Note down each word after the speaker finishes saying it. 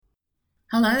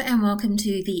Hello and welcome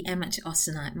to the Amateur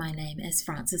Austenite. My name is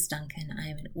Frances Duncan. I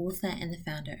am an author and the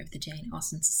founder of the Jane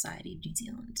Austen Society New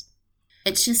Zealand.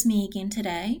 It's just me again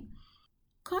today.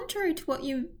 Contrary to what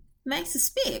you may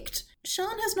suspect,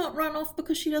 Sian has not run off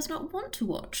because she does not want to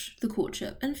watch The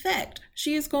Courtship. In fact,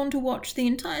 she has gone to watch the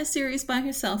entire series by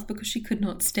herself because she could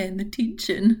not stand the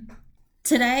tension.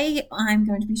 Today I'm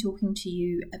going to be talking to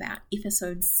you about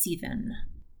episode 7.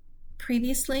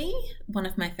 Previously, one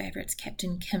of my favourites,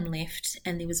 Captain Kim, left,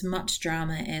 and there was much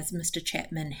drama as Mr.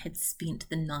 Chapman had spent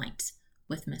the night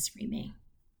with Miss Remy.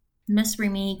 Miss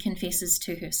Remy confesses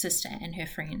to her sister and her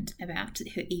friend about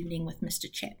her evening with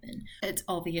Mr. Chapman. It's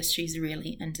obvious she's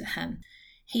really into him.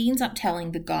 He ends up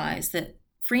telling the guys that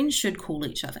friends should call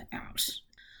each other out.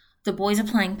 The boys are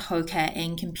playing poker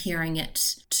and comparing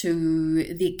it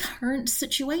to their current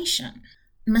situation.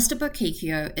 Mr.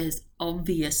 Bokikio is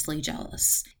obviously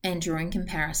jealous and drawing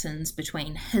comparisons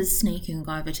between his sneaking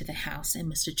over to the house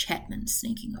and Mr. Chapman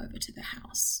sneaking over to the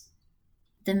house.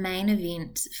 The main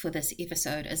event for this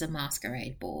episode is a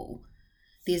masquerade ball.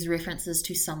 There's references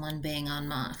to someone being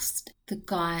unmasked. The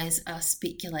guys are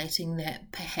speculating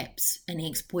that perhaps an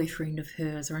ex-boyfriend of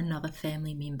hers or another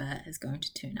family member is going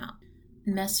to turn up.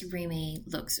 Miss Remy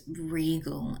looks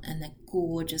regal in the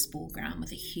gorgeous ball gown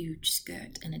with a huge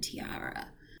skirt and a tiara.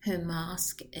 Her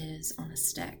mask is on a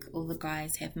stick. All the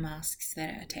guys have masks that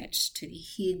are attached to their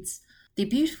heads. They're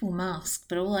beautiful masks,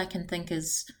 but all I can think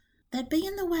is they'd be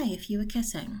in the way if you were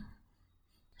kissing.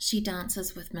 She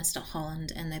dances with Mr.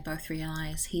 Holland and they both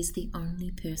realise he's the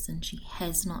only person she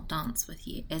has not danced with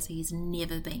yet, as he's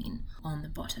never been on the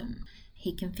bottom.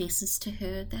 He confesses to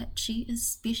her that she is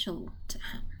special to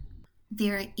him.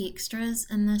 There are extras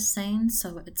in this scene,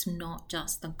 so it's not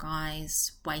just the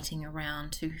guys waiting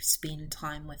around to spend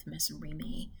time with Miss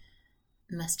Remy.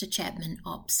 Mr. Chapman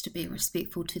opts to be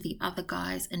respectful to the other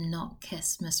guys and not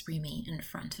kiss Miss Remy in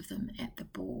front of them at the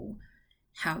ball.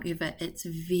 However, it's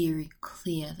very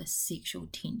clear the sexual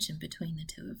tension between the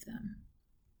two of them.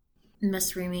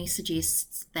 Miss Remy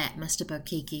suggests that Mr.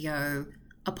 Bokikio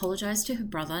apologise to her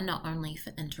brother not only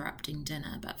for interrupting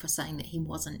dinner but for saying that he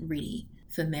wasn't ready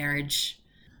for marriage,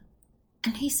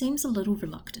 and he seems a little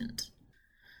reluctant.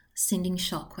 Sending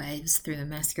shockwaves through the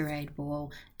masquerade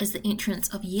ball is the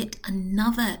entrance of yet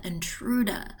another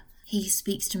intruder. He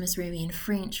speaks to Miss Remy in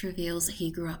French, reveals that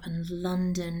he grew up in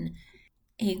London.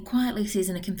 He quietly says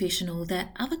in a confessional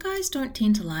that other guys don't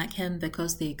tend to like him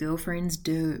because their girlfriends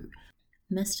do.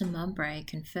 Mr. Mowbray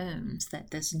confirms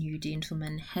that this new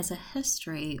gentleman has a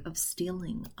history of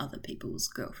stealing other people's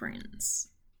girlfriends.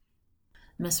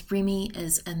 Miss Remy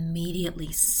is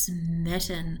immediately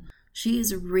smitten. She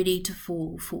is ready to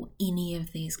fall for any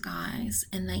of these guys,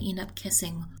 and they end up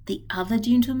kissing. The other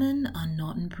gentlemen are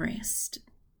not impressed.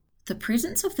 The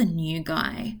presence of the new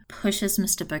guy pushes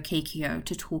Mr. Bokikio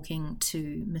to talking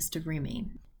to Mr.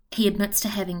 Remy. He admits to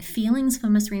having feelings for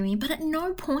Miss Remy, but at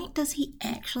no point does he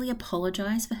actually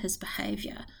apologise for his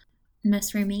behaviour.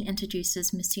 Miss Remy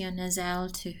introduces Monsieur Nazel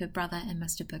to her brother and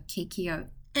Mr. Bokikio.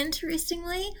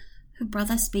 Interestingly, her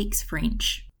brother speaks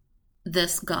French.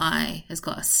 This guy has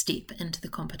got a step into the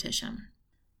competition.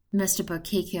 Mr.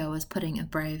 Bokikio is putting a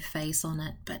brave face on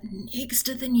it, but next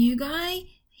to the new guy,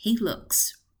 he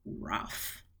looks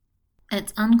rough.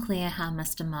 It's unclear how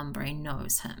Mr. Mowbray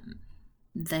knows him.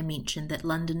 They mention that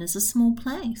London is a small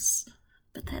place,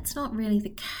 but that's not really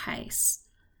the case.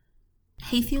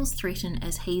 He feels threatened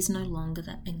as he's no longer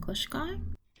the English guy.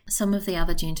 Some of the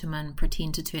other gentlemen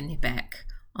pretend to turn their back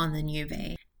on the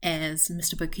newbie as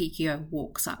Mr. Bokikio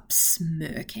walks up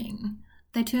smirking.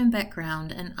 They turn back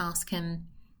round and ask him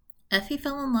if he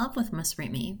fell in love with Miss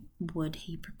Remy, would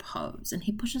he propose? And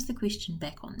he pushes the question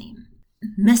back on them.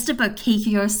 Mr.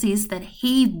 Bokikio says that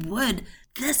he would.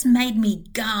 This made me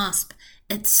gasp.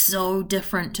 It's so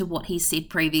different to what he said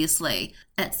previously.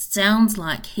 It sounds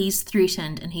like he's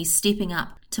threatened and he's stepping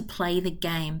up to play the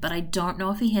game, but I don't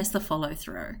know if he has the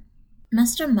follow-through.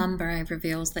 Mr. Mowbray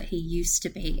reveals that he used to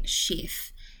be a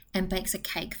chef and bakes a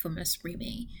cake for Miss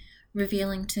Remy,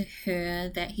 revealing to her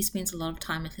that he spends a lot of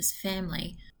time with his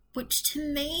family, which to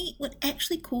me would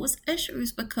actually cause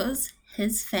issues because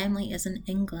his family is in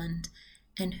England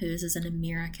and hers is in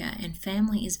America, and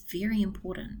family is very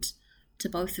important to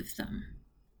both of them.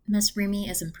 Miss Remy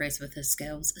is impressed with his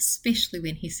skills, especially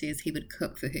when he says he would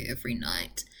cook for her every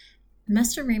night.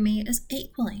 Mr. Remy is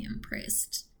equally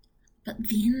impressed, but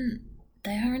then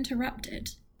they are interrupted.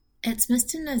 It's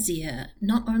Mr. Nazir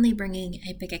not only bringing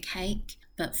a bigger cake,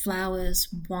 but flowers,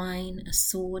 wine, a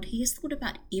sword. He has thought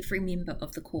about every member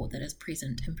of the court that is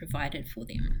present and provided for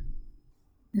them.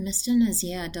 Mr.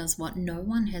 Nazir does what no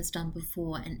one has done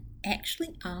before and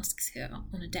actually asks her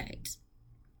on a date.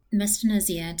 Mr.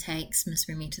 Nazir takes Miss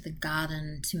Remy to the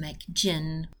garden to make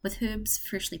gin with herbs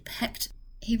freshly picked.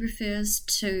 He refers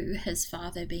to his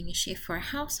father being a chef for a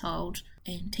household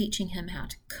and teaching him how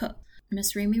to cook.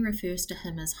 Miss Remy refers to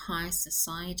him as high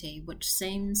society, which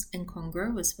seems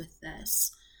incongruous with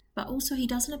this, but also he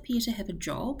doesn't appear to have a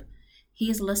job.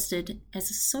 He is listed as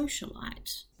a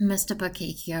socialite. Mr.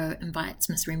 Bokikio invites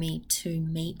Miss Remy to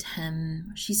meet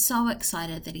him. She's so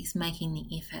excited that he's making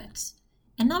the effort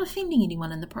and not offending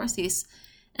anyone in the process.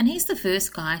 And he's the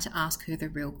first guy to ask her the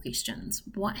real questions.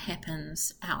 What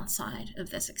happens outside of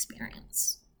this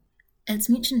experience? It's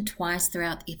mentioned twice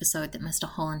throughout the episode that Mr.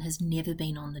 Holland has never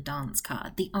been on the dance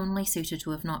card, the only suitor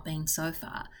to have not been so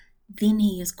far. Then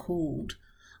he is called,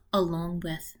 along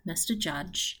with Mr.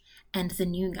 Judge and the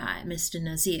new guy, Mr.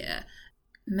 Nazir.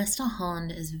 Mr.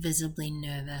 Holland is visibly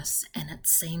nervous, and it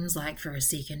seems like for a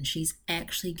second she's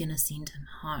actually going to send him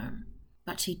home.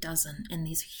 But she doesn't, and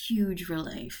there's huge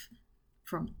relief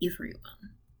from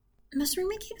everyone. Miss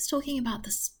Remy keeps talking about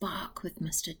the spark with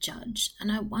Mr. Judge,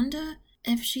 and I wonder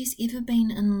if she's ever been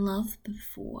in love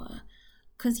before.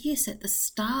 Because yes, at the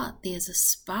start there's a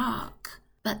spark,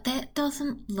 but that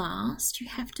doesn't last. You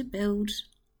have to build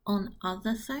on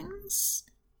other things.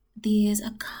 There's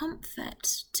a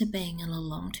comfort to being in a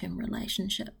long-term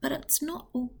relationship, but it's not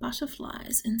all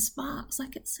butterflies and sparks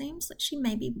like it seems that she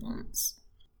maybe wants.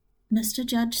 Mr.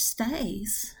 Judge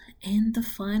stays, and the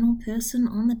final person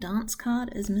on the dance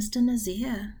card is Mr.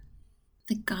 Nazir.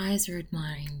 The guys are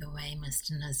admiring the way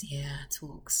Mr. Nazir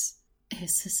talks. Her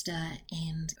sister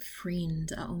and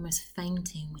friend are almost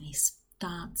fainting when he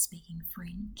starts speaking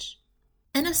French.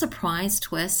 In a surprise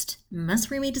twist,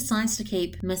 Miss Remy decides to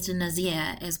keep Mr.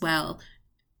 Nazir as well.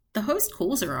 The host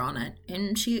calls her on it,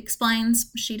 and she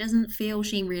explains she doesn't feel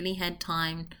she really had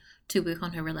time to work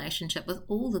on her relationship with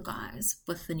all the guys,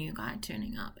 with the new guy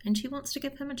turning up, and she wants to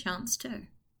give him a chance too.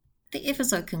 The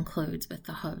episode concludes with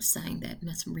the host saying that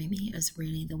Miss Remy is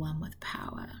really the one with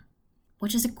power,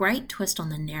 which is a great twist on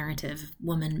the narrative.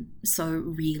 Women so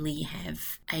really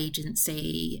have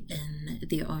agency in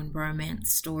their own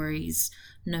romance stories,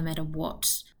 no matter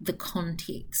what the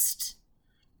context.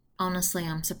 Honestly,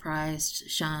 I'm surprised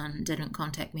Sian didn't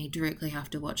contact me directly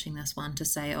after watching this one to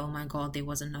say, oh my god, there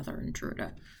was another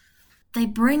intruder. They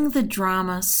bring the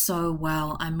drama so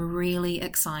well. I'm really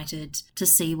excited to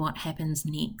see what happens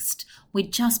next. We're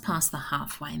just past the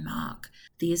halfway mark.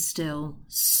 There's still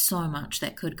so much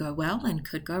that could go well and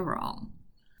could go wrong.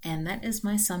 And that is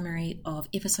my summary of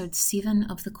episode 7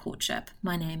 of The Courtship.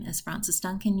 My name is Frances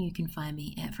Duncan. You can find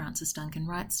me at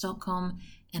francesduncanwrites.com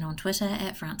and on Twitter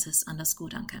at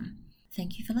Frances_Duncan.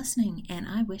 Thank you for listening, and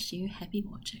I wish you happy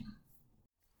watching.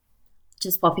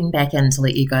 Just popping back in to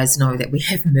let you guys know that we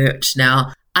have merch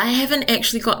now. I haven't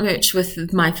actually got merch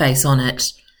with my face on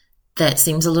it. That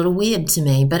seems a little weird to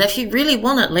me, but if you really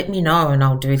want it, let me know and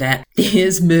I'll do that.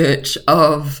 There's merch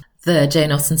of the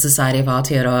Jane Austen Society of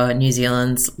Aotearoa New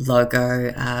Zealand's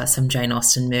logo, some Jane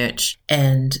Austen merch,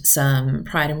 and some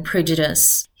Pride and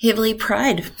Prejudice, heavily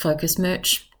Pride-focused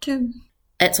merch too.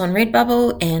 It's on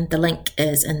Redbubble and the link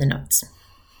is in the notes.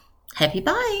 Happy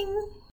buying!